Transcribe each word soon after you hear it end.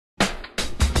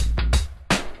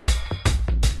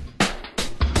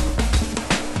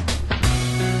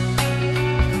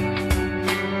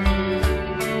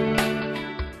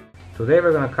Today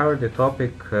we're going to cover the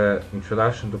topic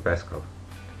Introduction to Pascal.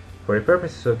 For the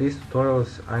purposes of these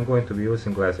tutorials, I'm going to be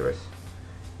using Lazarus.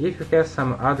 If you have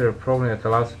some other program that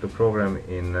allows you to program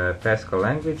in Pascal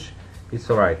language,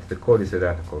 it's alright, the code is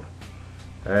identical.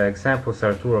 Examples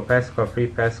are Turbo Pascal, Free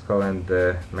Pascal, and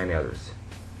many others.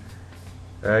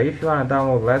 If you want to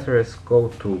download Lazarus, go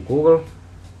to Google,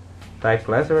 type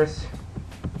Lazarus,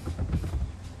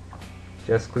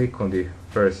 just click on the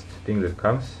first thing that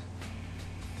comes,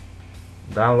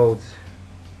 downloads,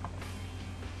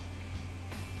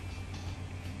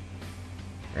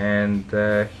 and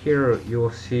here you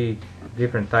will see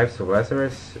different types of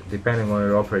Lazarus depending on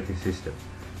your operating system.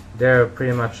 They're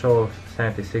pretty much all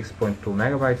 76.2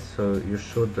 megabytes, so you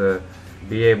should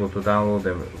be able to download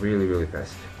them really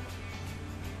fast.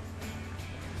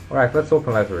 Alright, let's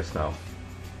open Lazarus now.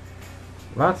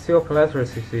 Once you open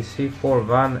Lazarus, you see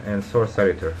for1 and source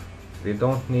editor. We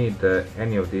don't need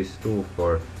any of these two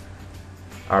for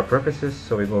our purposes,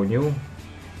 so we go new,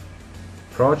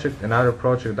 project, another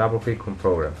project, double click on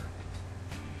program.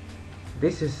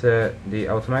 This is the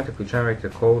automatically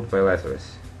generated code by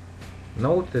Lazarus.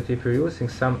 Note that if you're using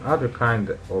some other kind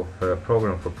of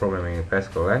program for programming in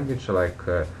Pascal language, like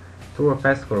Turbo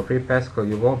Pascal or Free Pascal,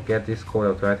 you won't get this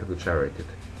code automatically generated.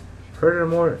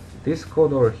 Furthermore, this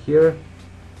code over here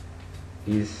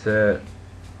is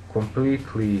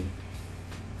completely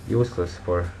useless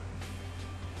for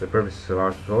the purposes of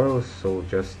our tutorials, so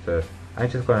I'm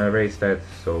just going to erase that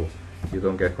so you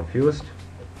don't get confused.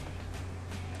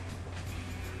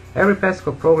 Every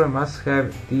Pascal program must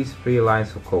have these 3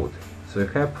 lines of code. So you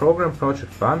have program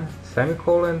project 1,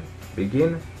 semicolon,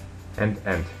 begin, and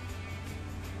end.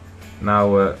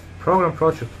 Now program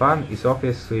project 1 is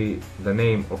obviously the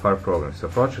name of our program, so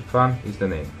project 1 is the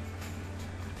name.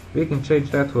 We can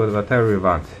change that to whatever we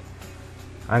want.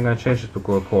 I'm going to change it to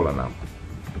Coca-Cola now.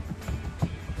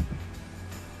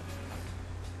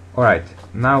 Alright,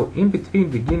 now in between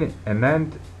begin and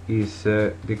end is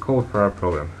the code for our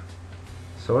program.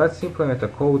 So let's implement a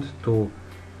code to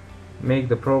make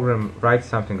the program write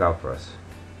something out for us.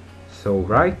 So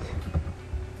write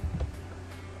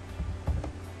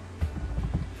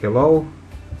hello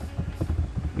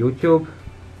YouTube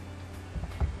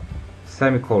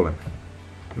semicolon.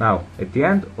 Now at the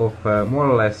end of more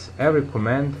or less every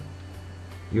command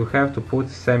you have to put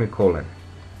semicolon.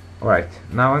 Alright,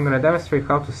 now I'm going to demonstrate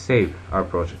how to save our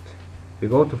project. We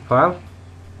go to File,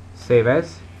 Save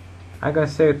As. I'm going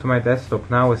to save it to my desktop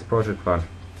now as project 1.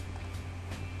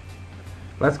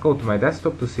 Let's go to my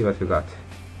desktop to see what we got.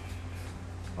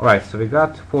 Alright, so we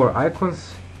got 4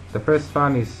 icons. The first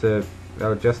one is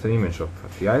well, just an image of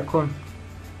the icon,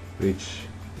 which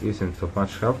isn't of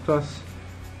much help to us.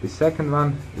 The second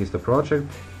one is the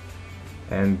project,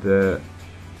 and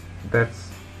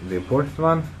that's the important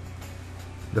one.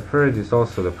 The third is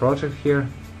also the project here,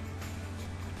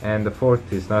 and the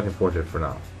fourth is not important for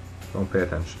now. Don't pay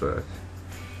attention to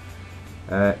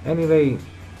that. Anyway,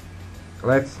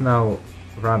 let's now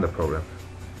run the program.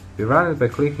 We run it by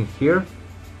clicking here,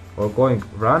 or going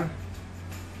run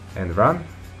and run,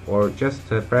 or just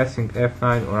pressing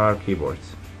F9 on our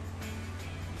keyboards.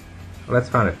 Let's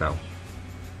run it now.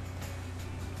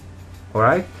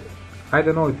 Alright, I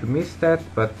don't know if you missed that,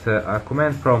 but a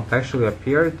command prompt actually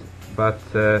appeared, but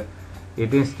it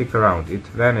didn't stick around. It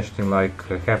vanished in like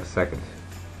half a second.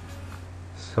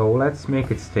 So let's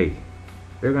make it stay.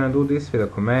 We're gonna do this with a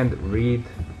command read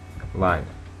line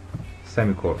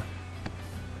semicolon.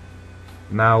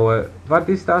 Now what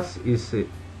this does is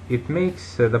it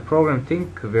makes the program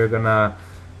think we're gonna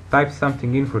type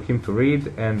something in for him to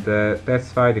read, and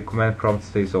that's why the command prompt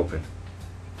stays open.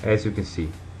 As you can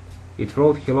see, it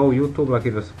wrote hello YouTube like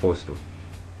it was supposed to.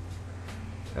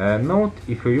 Note,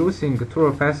 if you're using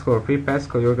Turbo Pascal or Free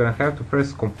Pascal, you're gonna have to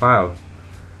first compile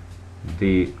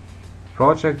the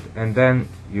project and then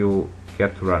you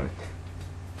get to run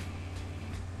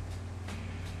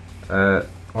it.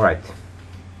 Alright.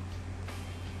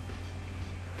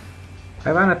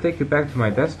 I wanna take you back to my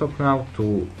desktop now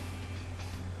to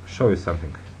show you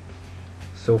something.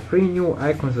 So 3 new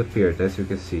icons appeared, as you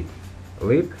can see: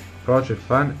 lib, project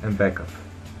 1, and backup.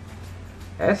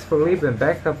 As for lib and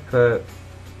backup,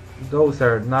 those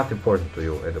are not important to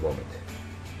you at the moment.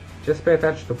 Just pay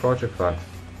attention to project 1.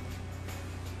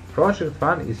 Project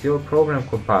 1 is your program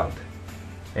compiled,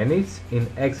 and it's in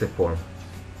exe form,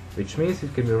 which means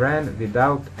it can be ran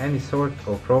without any sort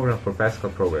of program for Pascal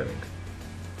programming.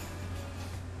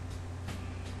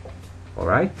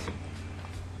 Alright,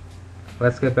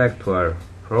 let's get back to our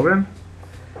program.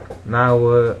 Now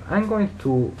I'm going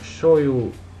to show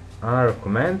you our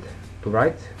command to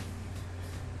write.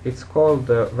 It's called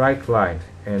write line.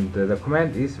 and the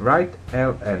command is write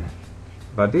ln.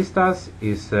 What this does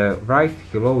is write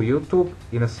hello YouTube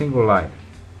in a single line.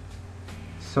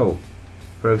 So,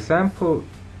 for example,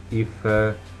 if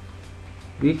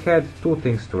we had two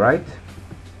things to write,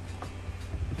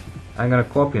 I'm gonna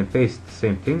copy and paste the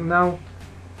same thing now.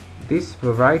 This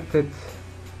will write it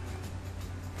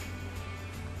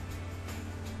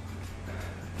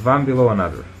one below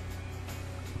another,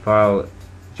 while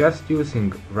just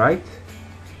using write,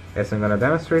 as I'm gonna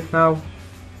demonstrate now,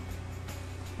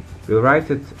 we'll write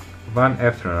it one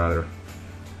after another,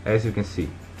 as you can see.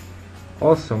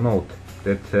 Also note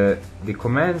that the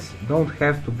commands don't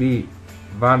have to be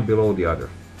one below the other.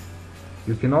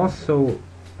 You can also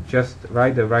just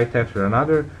write the right after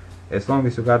another. As long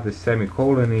as you got the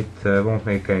semicolon, it won't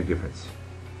make any difference.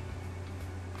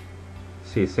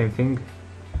 See, same thing,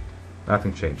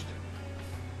 nothing changed.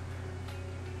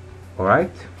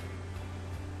 Alright,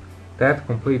 that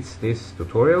completes this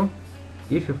tutorial.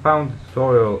 If you found the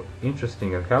tutorial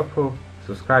interesting and helpful,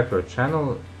 subscribe to our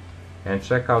channel and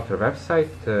check out our website.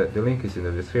 The link is in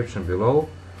the description below,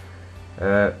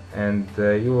 and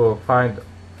you will find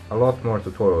a lot more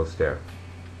tutorials there.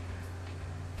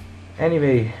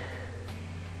 Anyway,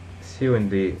 see you in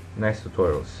the next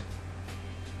tutorials.